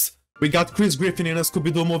 Yes! We got Chris Griffin in a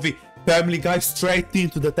Scooby Doo movie. Family Guy straight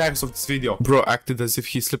into the tags of this video. Bro acted as if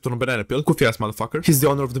he slipped on a banana peel. Goofy ass motherfucker. He's the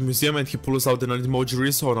owner of the museum and he pulls out an emoji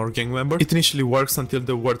reels on our gang member. It initially works until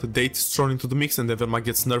the word date is thrown into the mix and then Velma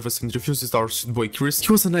gets nervous and refuses our sweet boy Chris.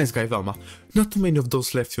 He was a nice guy, Velma. Not too many of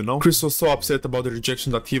those left, you know. Chris was so upset about the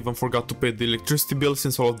rejection that he even forgot to pay the electricity bill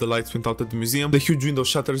since all of the lights went out at the museum. The huge window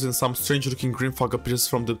shatters and some strange looking green fog appears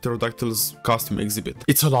from the pterodactyl's costume exhibit.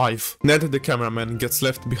 It's alive. Ned, the cameraman, gets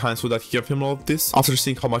left behind so that he can film all of this. After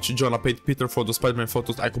seeing how much Jonah paid Peter for those Spider-Man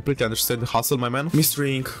photos, I completely understand the hustle, my man.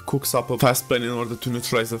 Mystery Inc. cooks up a fast plan in order to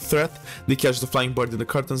neutralize the threat. They catch the flying bird in the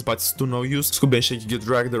curtains, but it's to no use. Scooby and Shaggy get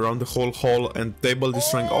dragged around the whole hall and table,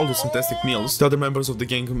 destroying all those fantastic meals. The other members of the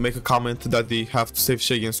gang make a comment that they have to save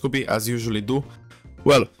Shaggy and Scooby, as they usually do.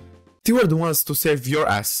 Well, they were the ones to save your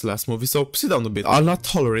ass last movie, so sit down a bit. I'll not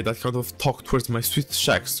tolerate that kind of talk towards my sweet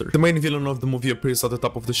Shagster. The main villain of the movie appears at the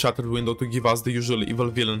top of the shattered window to give us the usual evil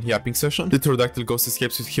villain yapping session. The pterodactyl ghost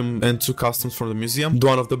escapes with him and two costumes from the museum. The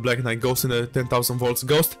one of the Black Knight ghost and the 10,000 volts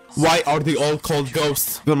ghost. Why are they all called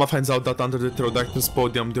ghosts? Velma finds out that under the pterodactyl's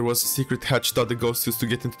podium there was a secret hatch that the ghost used to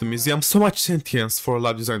get into the museum. So much sentience for a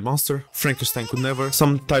lab designed monster. Frankenstein could never.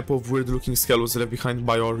 Some type of weird looking skull was left behind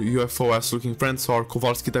by our UFO ass looking friend, so our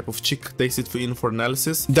Kowalski type of chick takes it in for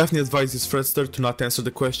analysis. Daphne advises Fredster to not answer the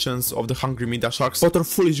questions of the hungry media sharks, but her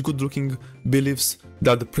foolish good looking believes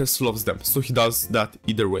that the press loves them, so he does that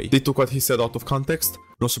either way. They took what he said out of context.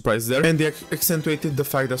 No surprise there, and they accentuated the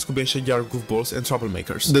fact that Scooby and Shaggy are goofballs and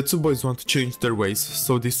troublemakers. The two boys want to change their ways,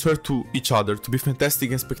 so they swear to each other to be fantastic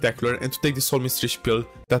and spectacular and to take this whole mystery spiel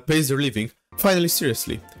that pays their living finally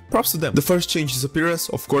seriously. Props to them. The first change is appearance.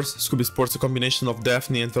 Of course, Scooby sports a combination of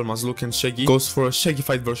Daphne and Velma's look, and Shaggy goes for a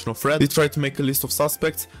Shaggy-fied version of Fred. They try to make a list of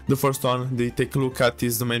suspects. The first one they take a look at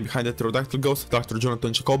is the man behind the pterodactyl ghost, Dr.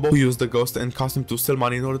 Jonathan Jacobo, who used the ghost and costume to sell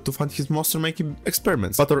money in order to fund his monster-making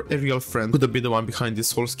experiments. But our aerial friend could have been the one behind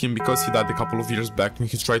this whole scheme because he died a couple of years back when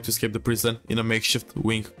he tried to escape the prison in a makeshift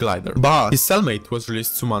wing glider. But his cellmate was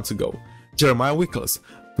released 2 months ago, Jeremiah Wickles,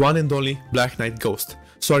 one and only Black Knight ghost.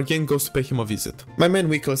 so our gang goes to pay him a visit. My man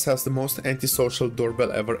Wickles has the most antisocial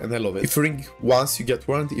doorbell ever and I love it. If you ring once you get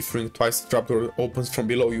warned, if you ring twice the trapdoor opens from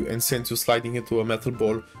below you and sends you sliding into a metal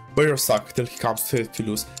ball where you're stuck till he comes to let you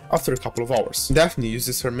loose after a couple of hours. Daphne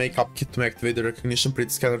uses her makeup kit to activate the recognition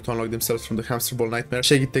print scanner to unlock themselves from the hamster ball nightmare.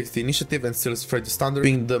 Shaggy takes the initiative and steals Freddy's thunder,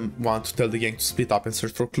 being the one to tell the gang to split up and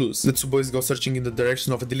search for clues. The two boys go searching in the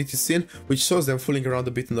direction of a deleted scene, which shows them fooling around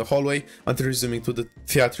a bit in the hallway until resuming to the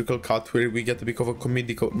theatrical cut where we get a bit of a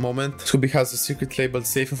comedic moment. Scooby has a secret labeled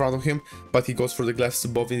safe in front of him, but he goes for the glasses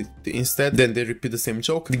above it instead. Then they repeat the same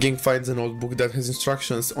joke. The gang finds an old book that has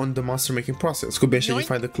instructions on the monster making process. Scooby and Shaggy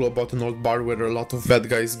find a clue about an old bar where a lot of bad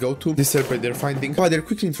guys go to. They celebrate their finding, but they're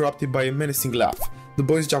quickly interrupted by a menacing laugh. The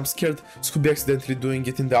boys jump scared, Scooby accidentally doing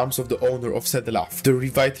it in the arms of the owner of said laugh, the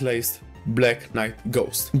revitalized Black Knight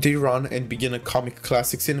Ghost. They run and begin a comic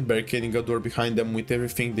classic scene, barricading a door behind them with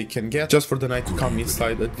everything they can get, just for the Knight to come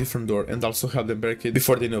inside a different door and also help them barricade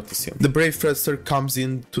before they notice him. The brave Fredster comes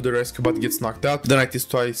in to the rescue but gets knocked out. The Knight is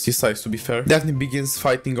twice his size, to be fair. Daphne begins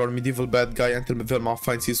fighting our medieval bad guy until Velma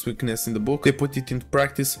finds his weakness in the book. They put it into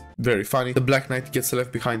practice, very funny. The Black Knight gets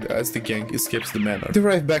left behind as the gang escapes the manor. They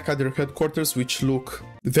arrive back at their headquarters, which look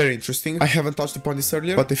very interesting. I haven't touched upon this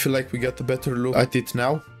earlier, but I feel like we get a better look at it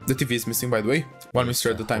now. The TV is missing, by the way. One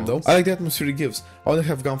mystery at a time, though. I like the atmosphere it gives. I would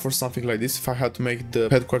have gone for something like this if I had to make the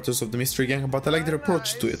headquarters of the mystery gang, but I like their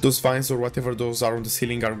approach to it. Those vines or whatever those are on the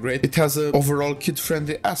ceiling are great. It has an overall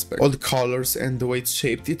kid-friendly aspect. All the colors and the way it's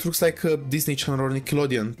shaped, it looks like a Disney Channel or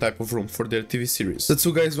Nickelodeon type of room for their TV series. The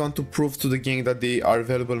two guys want to prove to the gang that they are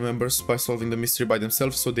valuable members by solving the mystery by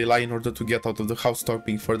themselves, so they lie in order to get out of the house without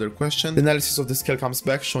being further questioned. The analysis of the scale comes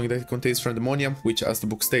back, showing that it contains frandemonium, which, as the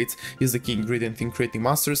book states, is the key ingredient in creating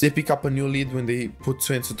monsters. They pick up a new lead when they put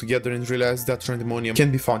two and two together and realize that frandemonium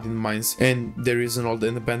can be found in mines, and there is an old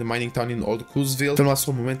and abandoned mining town in Old Coolsville. Velma's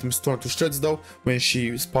whole momentum is torn to shreds though when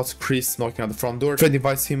she spots Chris knocking at the front door. Fred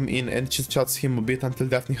invites him in and chit-chats him a bit until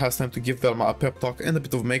Daphne has time to give Velma a pep talk and a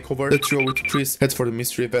bit of a makeover. The trio with Chris heads for the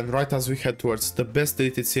mystery event right as we head towards the best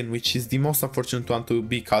deleted scene, which is the most unfortunate one to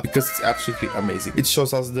be cut because it's absolutely amazing. It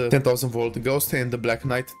shows us the 10,000 volt ghost and the Black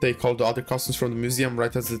Knight take all the other costumes from the museum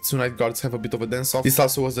right as the two night guards have a bit of a dance off. This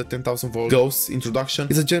also was the 10,000 volt ghost introduction.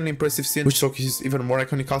 It's a genuinely impressive scene which showcases even more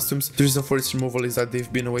iconic costumes. The reason for its removal is that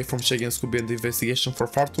they've been away from Shaggy and Scooby and the investigation for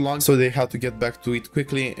far too long, so they had to get back to it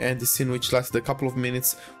quickly, and the scene, which lasted a couple of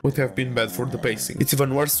minutes, would have been bad for the pacing. It's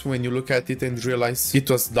even worse when you look at it and realize it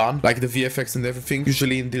was done, like the VFX and everything.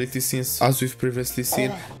 Usually in deleted scenes, as we've previously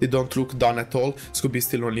seen, they don't look done at all. Scooby is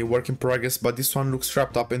still only a work in progress, but this one looks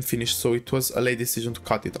wrapped up and finished, so it was a late decision to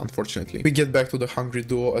cut it, unfortunately. We get back to the hungry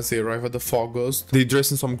duo as they arrive at the Fog Ghost. They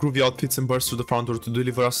dress in some groovy outfits and burst through the front door to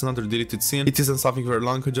deliver us another deleted scene. It isn't something very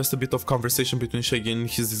long, just a bit of conversation between Shaggy and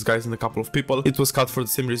his disguise and a couple of people. It was cut for the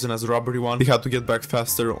same reason as the robbery one. They had to get back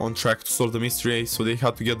faster on track to solve the mystery, so they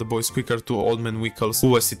had to get the boys quicker to Old Man Wickles, who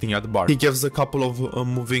was sitting at the bar. He gives a couple of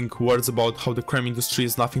moving words about how the crime industry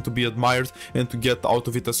is nothing to be admired and to get out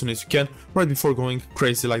of it as soon as you can, right before going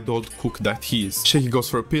crazy like the old cook that he is. Shaggy goes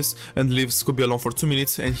for a piss and leaves Scooby alone for 2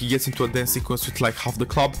 minutes, and he gets into a dance sequence with like half the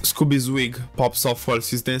club. Scooby's wig pops off while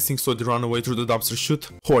he's dancing, so they run away through the dumpster chute.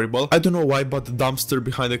 Horrible. I don't know why, but the dumpster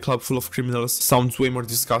behind a club full of criminals sounds way more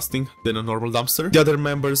disgusting than a normal dumpster. The other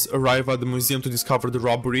members arrive at the museum to discover the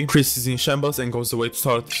robbery. Chris is in shambles and goes away to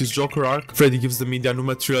start his Joker arc. Freddy gives the media new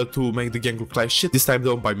material to make the gang look like shit, this time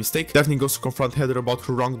though by mistake. Daphne goes to confront Heather about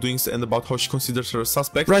her wrongdoings and about how she considers her a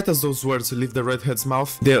suspect. Right as those words leave the redhead's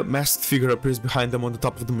mouth, the masked figure appears behind them on the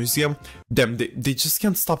top of the museum. Damn, they just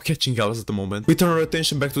can't stop catching girls at the moment. We turn our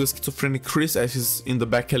attention back to the schizophrenic Chris as he's in the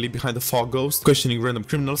back alley behind the Fog Ghost, questioning random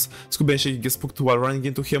criminals. Scooby and Shaggy get spooked while running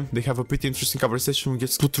into him. They have a pretty interesting conversation, which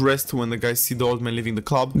gets put to rest when the guys see the old man leaving the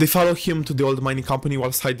club. They follow him to the old mining company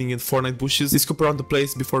whilst hiding in Fortnite bushes. They scoop around the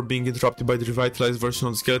place before being interrupted by the revitalized version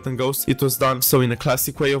of the skeleton ghost. It was done so in a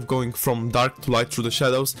classic way of going from dark to light through the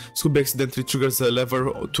shadows. Scooby accidentally triggers a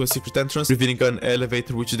lever to a secret entrance, revealing an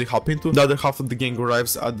elevator which they hop into. The other half of the gang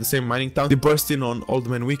arrives at the same mining town. They burst in on Old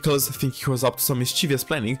Man Wickles, think he was up to some mischievous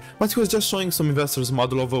planning, but he was just showing some investors a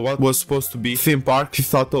model of what was supposed to be theme park he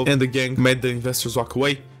thought of, and the gang made the investors walk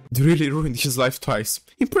away. They really ruined his life twice.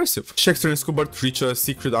 Impressive. Shexter and Scoobert reach a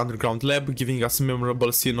secret underground lab, giving us a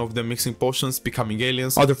memorable scene of them mixing potions, becoming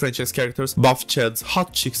aliens. Other franchise characters, Buff Chads,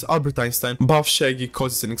 Hot Chicks, Albert Einstein. Buff Shaggy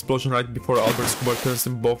causes an explosion right before Albert Scoobert turns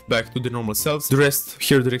them both back to their normal selves. The rest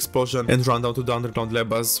hear their explosion and run down to the underground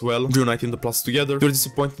lab as well, reuniting the plots together. They're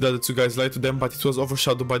disappointed that the two guys lied to them, but it was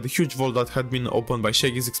overshadowed by the huge vault that had been opened by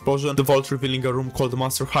Shaggy's explosion. The vault revealing a room called the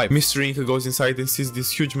Monster Hive. Mr. Inc. goes inside and sees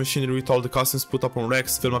this huge machinery with all the costumes put up on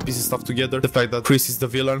racks. Velma piecing stuff together. The fact that Chris is the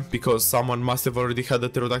villain because someone must have already had the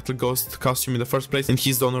pterodactyl ghost costume in the first place, and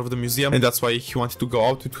he's the owner of the museum, and that's why he wanted to go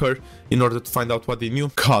out with her in order to find out what they knew.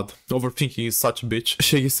 God, overthinking is such a bitch.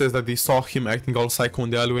 Shaggy says that they saw him acting all psycho in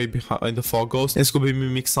the alleyway behind the fog ghost, and Scooby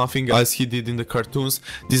mimics something as he did in the cartoons,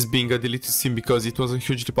 this being a deleted scene because it wasn't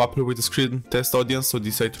hugely popular with the screen test audience, so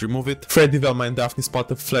decided to remove it. Freddy, Velma, and Daphne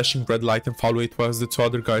spot a flashing red light and follow it, whilst the two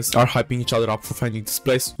other guys are hyping each other up for finding this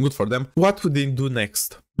place. Good for them. What would they do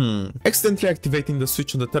next? Accidentally activating the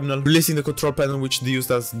switch on the terminal, releasing the control panel which they used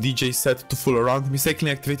as DJ set to fool around,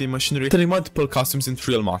 mistakenly activating machinery, turning multiple costumes into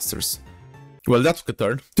real monsters. Well, that took a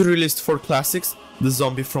turn. They released 4 classics: the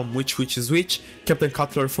zombie from Which Witch is Which, Captain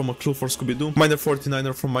Cutler from A Clue for Scooby Doo, Miner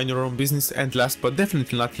 49er from Mind Your Own Business, and last but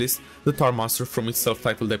definitely not least, the Tar Monster from its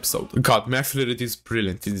self-titled episode. God, Matthew Lillard is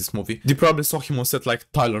brilliant in this movie. They probably saw him on set like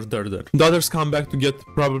Tyler Durden. The others come back to get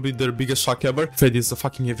probably their biggest shock ever. Freddy is a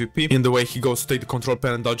fucking MVP. In the way he goes to take the control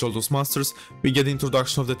panel and dodge all those monsters. We get the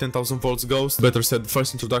introduction of the 10,000 volts ghost, better said the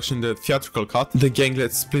first introduction in the theatrical cut. The gang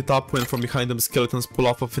gets split up when from behind them skeletons pull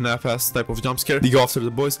off a FNAF-ass type of jump scare. They go after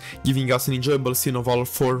the boys, giving us an enjoyable scene of all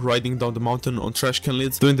 4 riding down the mountain on trash can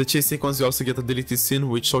lids. During the chase sequence we also get a deleted scene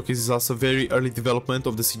which showcases us a very early development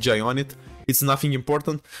of the CGI on it. It's nothing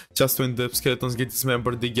important, just when the skeletons get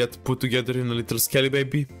dismembered they get put together in a little skelly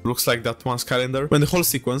baby, looks like that one's calendar. When the whole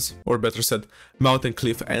sequence, or better said, mountain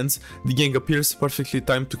cliff ends, the gang appears, perfectly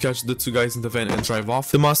timed to catch the 2 guys in the van and drive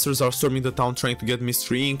off. The monsters are storming the town trying to get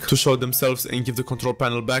Mystery Inc. to show themselves and give the control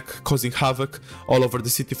panel back, causing havoc all over the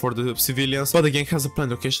city for the civilians, but the gang has a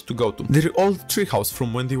planned location to go to. Their old treehouse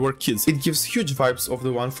from when they were kids. It gives huge vibes of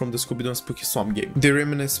the one from the Scooby Doo Spooky Swamp game. They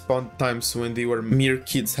reminisce upon times when they were mere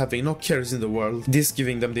kids having no cares in the world, this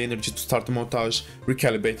giving them the energy to start a montage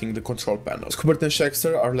recalibrating the control panel. Scoobert and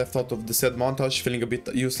Shagster are left out of the said montage, feeling a bit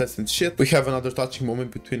useless and shit. We have another touching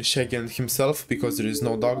moment between Shaggy and himself because there is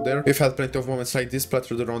no dog there. We've had plenty of moments like this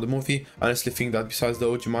splattered around the movie. Honestly think that besides the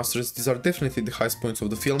OG monsters, these are definitely the highest points of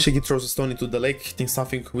the film. Shaggy throws a stone into the lake, hitting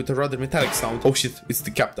something with a rather metallic sound. Oh shit, it's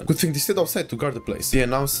the captain. Good thing they stayed outside to guard the place. They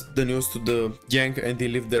announce the news to the gang and they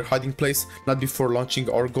leave their hiding place, not before launching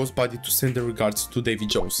our ghost body to send their regards to Davy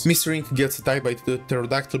Jones. Mr. Inc. gets attacked by the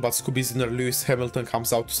pterodactyl, but Scooby's inner Lewis Hamilton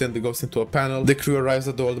comes out to send the ghost into a panel. The crew arrives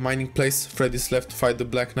at the old mining place. Freddy's left to fight the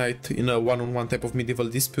Black Knight in a one-on-one type of medieval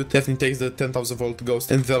dispute. Daphne takes the 10,000 volt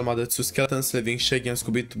ghost and Velma the 2 skeletons, leaving Shaggy and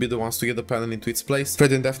Scooby to be the ones to get the panel into its place.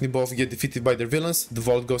 Fred and Daphne both get defeated by their villains, the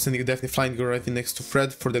Vault Ghost sending Daphne flying arriving next to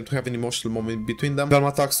Fred for them to have an emotional moment between them.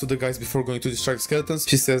 Velma talks to the guys before going to distract the skeletons.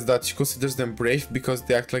 She says that she considers them brave because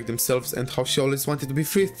they act like themselves and how she always wanted to be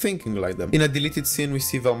free thinking like them. In a deleted scene we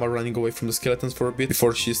see Velma running away from the skeletons for a bit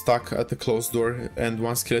before she is stuck at a closed door and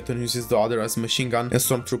one skeleton uses the other as a machine gun and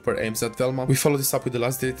Stormtrooper aims at Velma. We follow this up with the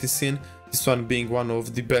last deleted scene, this one being one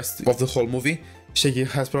of the best of the whole movie. Shaggy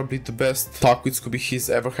has probably the best talk with Scooby he's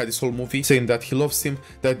ever had this whole movie, saying that he loves him,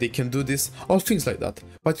 that they can do this, all things like that.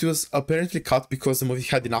 But it was apparently cut because the movie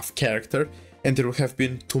had enough character and there would have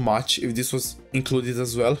been too much if this was included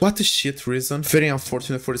as well. What a shit reason. Very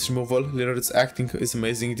unfortunate for its removal. Lillard's acting is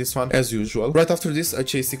amazing in this one, as usual. Right after this, a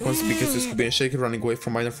chase sequence begins with Scooby and Shaggy running away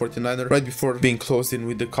from Miner 49er, right before being closed in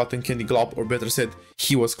with the cotton candy glob, or better said,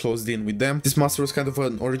 he was closed in with them. This monster was kind of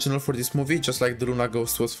an original for this movie, just like the Luna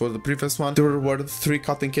Ghost was for the previous one. There were 3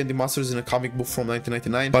 cotton candy monsters in a comic book from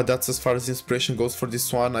 1999, but that's as far as the inspiration goes for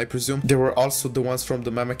this one, I presume. There were also the ones from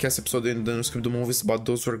the Mama Cass episode in the Scooby Doo movies, but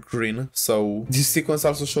those were green, so this sequence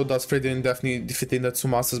also showed us Freddy and Daphne defeating the 2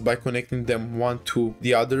 monsters by connecting them one to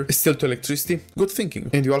the other, still to electricity. Good thinking.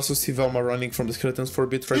 And you also see Velma running from the skeletons for a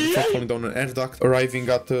bit right before falling down an air duct, arriving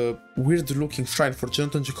at a weird looking shrine for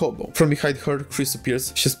Jonathan Jacobo. From behind her, Chris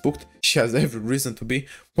appears. She's spooked. She has every reason to be.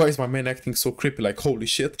 Why is my man acting so creepy, like holy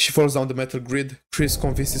shit? She falls down the metal grid. Chris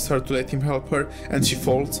convinces her to let him help her and she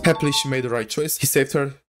falls. Happily she made the right choice. He saved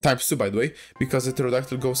her. ×2 by the way, because the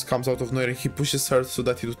pterodactyl ghost comes out of nowhere and he pushes her so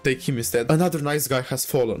that he would take him instead. Another nice guy has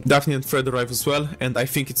fallen. Daphne and Fred arrive as well, and I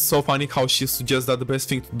think it's so funny how she suggests that the best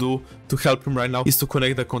thing to do to help him right now is to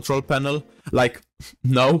connect the control panel. Like,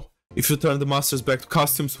 no. If you turn the monsters back to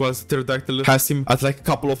costumes whilst the pterodactyl has him at like a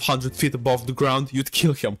couple of 100 feet above the ground, you'd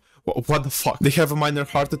kill him. What the fuck? They have a minor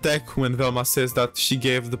heart attack when Velma says that she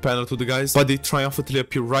gave the panel to the guys, but they triumphantly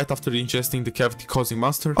appear right after ingesting the cavity-causing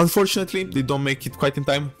monster. Unfortunately, they don't make it quite in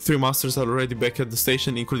time. 3 monsters are already back at the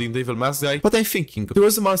station, including the evil mask guy. But I'm thinking, there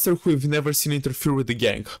was a monster who we've never seen interfere with the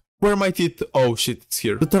gang. Where are my teeth? Oh shit, it's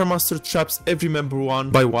here. The Terror Monster traps every member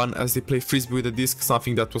one by one as they play frisbee with a disc,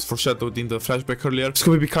 something that was foreshadowed in the flashback earlier.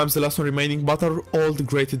 Scooby becomes the last one remaining, but our old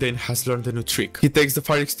Great Dane has learned a new trick. He takes the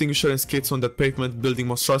fire extinguisher and skates on that pavement, building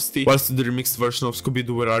monstrosity, whilst the remixed version of Scooby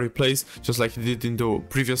Doo Where Are You plays, just like he did in the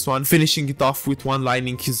previous one, finishing it off with one line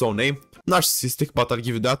in his own name. Narcissistic, but I'll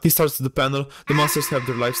give you that. He starts the panel, the monsters have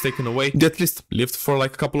their lives taken away. They at least lived for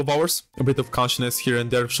like a couple of hours. A bit of consciousness here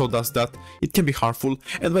and there showed us that it can be harmful,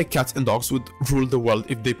 and why cats and dogs would rule the world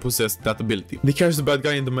if they possessed that ability. They catch the bad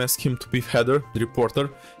guy and mask him to be Heather, the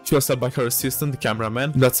reporter. She was helped by her assistant, the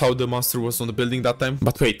cameraman. That's how the monster was on the building that time.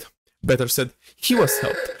 But wait, better said, he was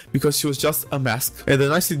helped, because she was just a mask and a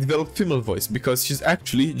nicely developed female voice, because she's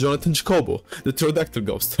actually Jonathan Jacobo, the pterodactyl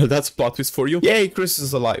ghost. That's plot twist for you. Yay, Chris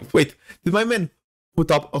is alive. Wait, did my man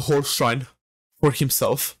put up a whole shrine for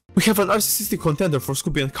himself? We have a narcissistic contender for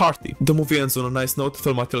Scooby and Carty. The movie ends on a nice note.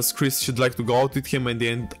 Thelma tells Chris she'd like to go out with him, and they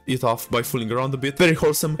end it off by fooling around a bit. Very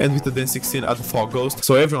wholesome, and with a dancing scene at the Fog Ghost,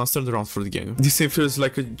 so everyone's turned around for the gang. This scene feels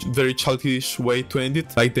like a very childish way to end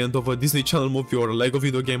it, like the end of a Disney Channel movie or a Lego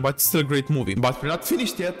video game, but it's still a great movie. But we're not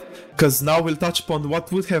finished yet, because now we'll touch upon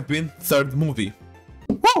what would have been third movie.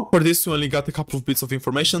 Woo! For this, we only got a couple of bits of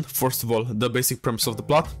information. First of all, the basic premise of the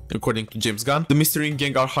plot, according to James Gunn. The Mystery Inc.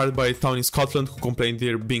 gang are hired by a town in Scotland who complain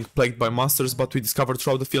they're being plagued by monsters, but we discovered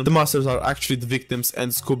throughout the film the monsters are actually the victims,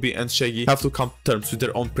 and Scooby and Shaggy have to come to terms with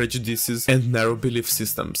their own prejudices and narrow belief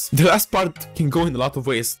systems. The last part can go in a lot of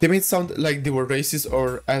ways. They made it sound like they were racist,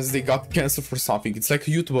 or as they got cancelled for something. It's like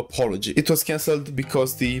a YouTube apology. It was cancelled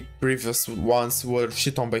because the previous ones were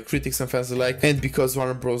shit on by critics and fans alike, and because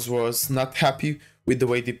Warner Bros. Was not happy with the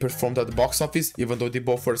way they performed at the box office, even though they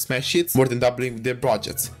both were smash hits, more than doubling their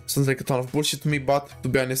budgets. Sounds like a ton of bullshit to me, but to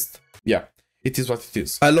be honest, yeah, it is what it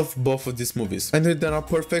is. I love both of these movies. I know they're not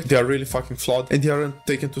perfect, they are really fucking flawed, and they aren't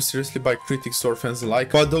taken too seriously by critics or fans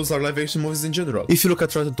alike, but those are live action movies in general. If you look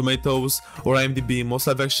at Rotten Tomatoes or IMDb, most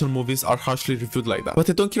live action movies are harshly reviewed like that.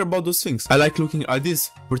 But I don't care about those things. I like looking at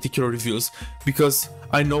these particular reviews because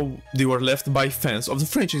I know they were left by fans of the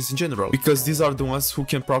franchise in general, because these are the ones who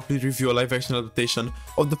can properly review a live action adaptation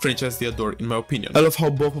of the franchise they adore, in my opinion. I love how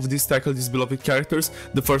both of these tackle these beloved characters.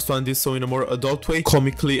 The first one did so in a more adult way,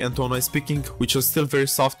 comically and tone-wise speaking, which was still very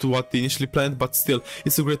soft to what they initially planned, but still,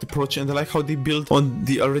 it's a great approach, and I like how they build on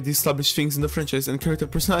the already established things in the franchise and character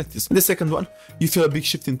personalities. In the second one, you feel a big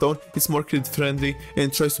shift in tone, it's more kid-friendly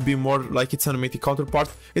and tries to be more like its animated counterpart,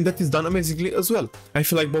 and that is done amazingly as well. I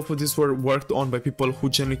feel like both of these were worked on by people who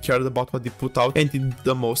genuinely cared about what they put out and did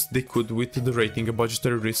the most they could with the rating and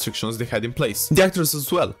budgetary restrictions they had in place. The actors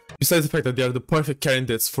as well. Besides the fact that they are the perfect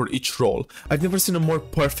candidates for each role, I've never seen a more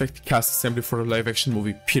perfect cast assembly for a live action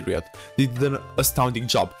movie, period. They did an astounding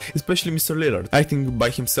job, especially Mr. Lillard. Acting by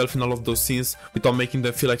himself in all of those scenes without making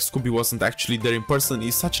them feel like Scooby wasn't actually there in person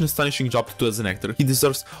is such an astonishing job to do as an actor. He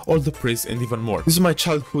deserves all the praise and even more. These are my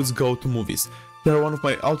childhood's go-to movies. They are one of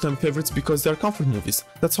my all-time favorites because they are comfort movies.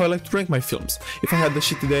 That's how I like to rank my films. If I had a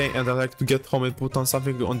shitty day and I like to get home and put on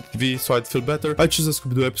something on TV so I'd feel better, I'd choose a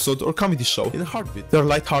Scooby Doo episode or comedy show in a heartbeat. They're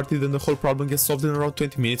light-hearted and the whole problem gets solved in around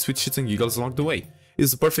 20 minutes with shits and giggles along the way.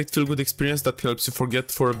 It's a perfect feel-good experience that helps you forget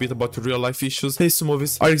for a bit about your real-life issues. These two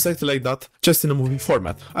movies are exactly like that, just in a movie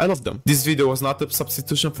format. I love them. This video was not a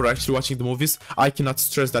substitution for actually watching the movies. I cannot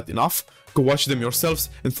stress that enough. Go watch them yourselves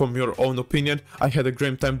and form your own opinion. I had a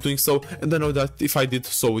great time doing so, and I know that if I did,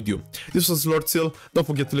 so would you. This was Lord Seal. Don't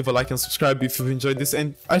forget to leave a like and subscribe if you've enjoyed this,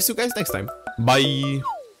 and I'll see you guys next time. Bye!